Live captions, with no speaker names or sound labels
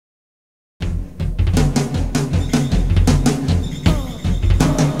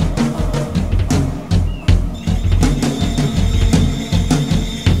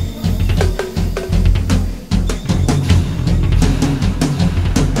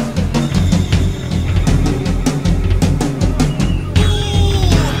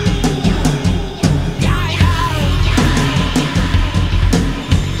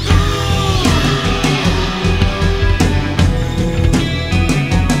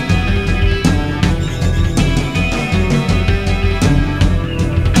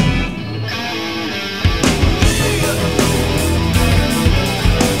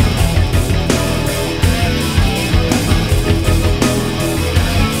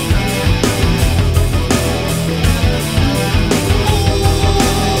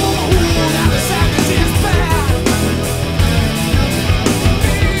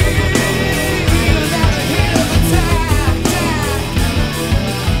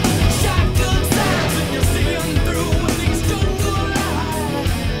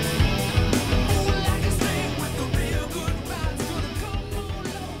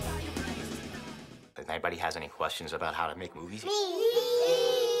make movies? Me.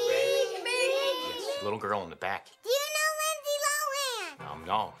 Yes, little girl in the back. Do you know Lindsay Lohan?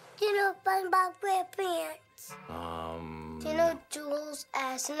 No. Do you know SpongeBob SquarePants? Do you know Jules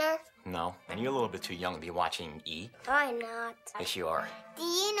Asner? No. And you're a little bit too young to be watching E. I'm not. Yes, you are. Do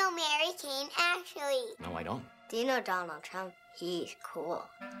you know Mary Kane Ashley? No, I don't. Do you know Donald Trump? He's cool.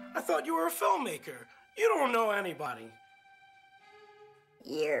 I thought you were a filmmaker. You don't know anybody.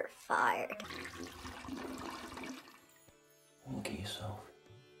 You're fired. Look at yourself.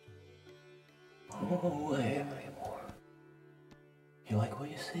 Oh, I have any more. You like what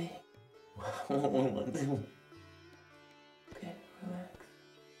you see? Okay, relax.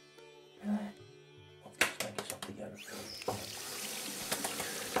 Relax. Let's get yourself together.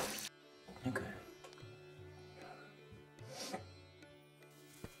 You're good.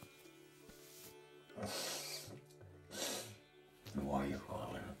 Why are you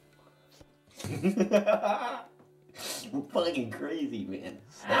crawling? I'm fucking crazy, man.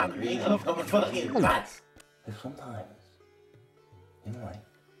 I'm crazy. I'm fucking nuts. But sometimes, in life,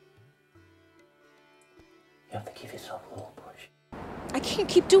 you have to give yourself a little push. I can't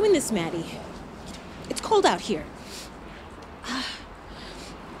keep doing this, Maddie. It's cold out here. I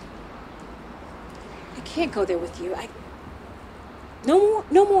can't go there with you. No more.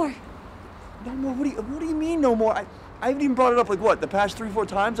 No more? What do you mean, no more? I haven't even brought it up, like, what, the past 3-4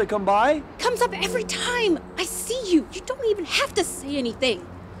 times I come by? Comes up every time. I see you. You don't even have to say anything.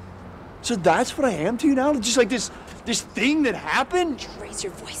 So that's what I am to you now? Just like this thing that happened? You raise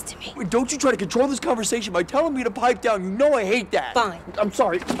your voice to me. Wait, don't you try to control this conversation by telling me to pipe down. You know I hate that. Fine. I'm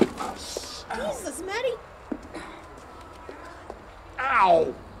sorry. Jesus, Maddie.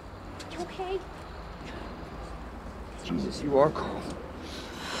 Ow! You okay? Jesus, you are cold.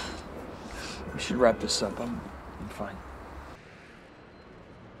 We should wrap this up. I'm fine.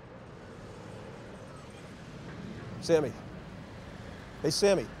 Sammy. Hey,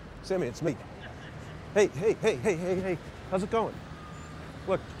 Sammy. Sammy, it's me. Hey. How's it going?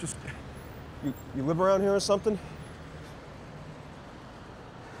 Look, just, you live around here or something?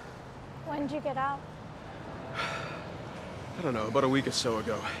 When did you get out? I don't know, about a week or so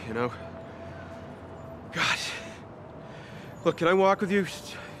ago, you know? God. Look, can I walk with you? Do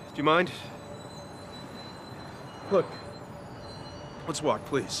you mind? Look. Let's walk,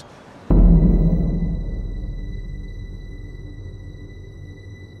 please.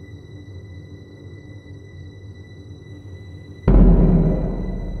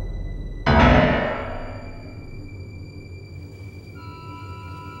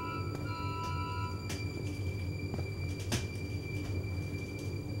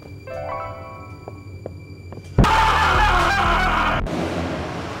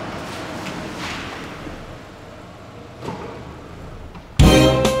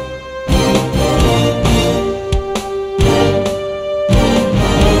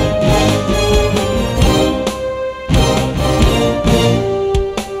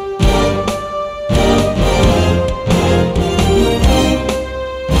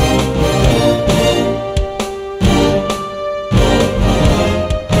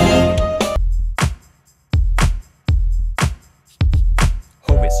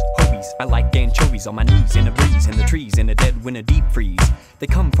 I like anchovies on my knees, in the breeze, in the trees, in a dead winter deep freeze. They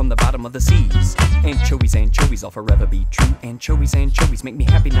come from the bottom of the seas. Anchovies, I'll forever be true. Anchovies make me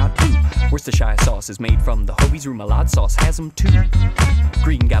happy now too. Worcestershire sauce is made from the Hovies. Remoulade sauce has them too.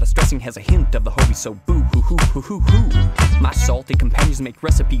 Green goddess dressing has a hint of the Hovies, so boo hoo hoo hoo hoo hoo. My salty companions make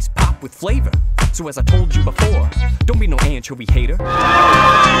recipes pop with flavor. So as I told you before, don't be no anchovy hater.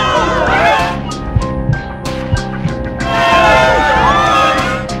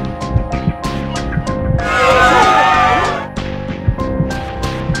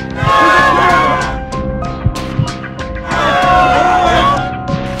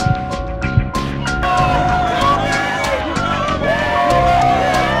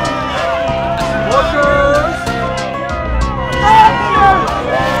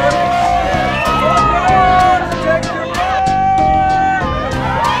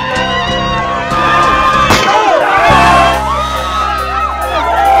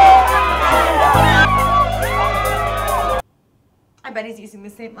 I bet he's using the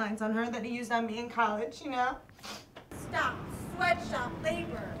same lines on her that he used on me in college, you know? Stop sweatshop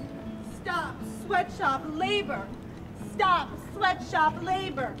labor. Stop sweatshop labor. Stop sweatshop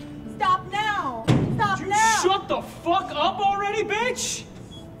labor. Stop now. Stop now. Shut the fuck up already, bitch!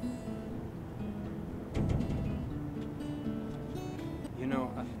 You know,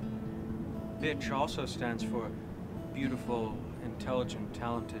 bitch also stands for beautiful, intelligent,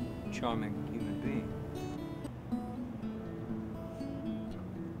 talented, charming human being.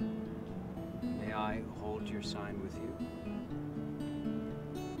 May I hold your sign with you.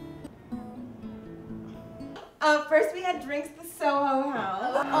 First we had drinks at the Soho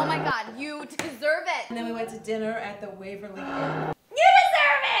House. Oh my God, you deserve it. And then we went to dinner at the Waverly Inn. You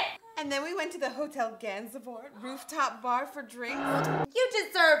deserve it! And then we went to the Hotel Gansevoort rooftop bar for drinks. You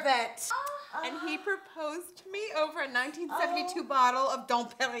deserve it! And he proposed to me over a 1972 bottle of Dom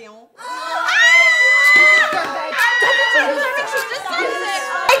Perignon. You deserve it! She deserves it!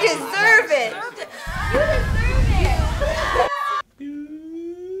 I deserve it! You deserve it!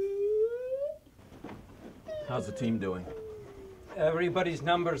 How's the team doing? Everybody's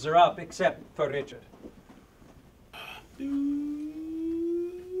numbers are up except for Richard.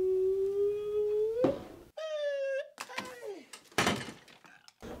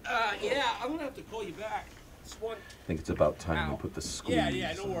 Yeah, I'm gonna have to call you back. This one. I think it's about time we put the squeeze.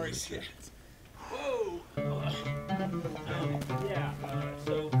 Yeah, no worries. Whoa.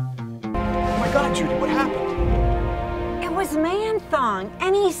 So. Oh my God, Judy, what happened? It was Man-Thong,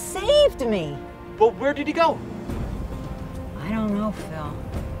 and he saved me. Well, where did he go? I don't know, Phil.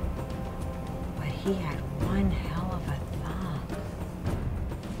 But he had one hell of a thumb.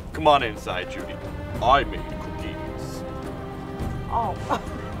 Come on inside, Judy. I made cookies. Oh.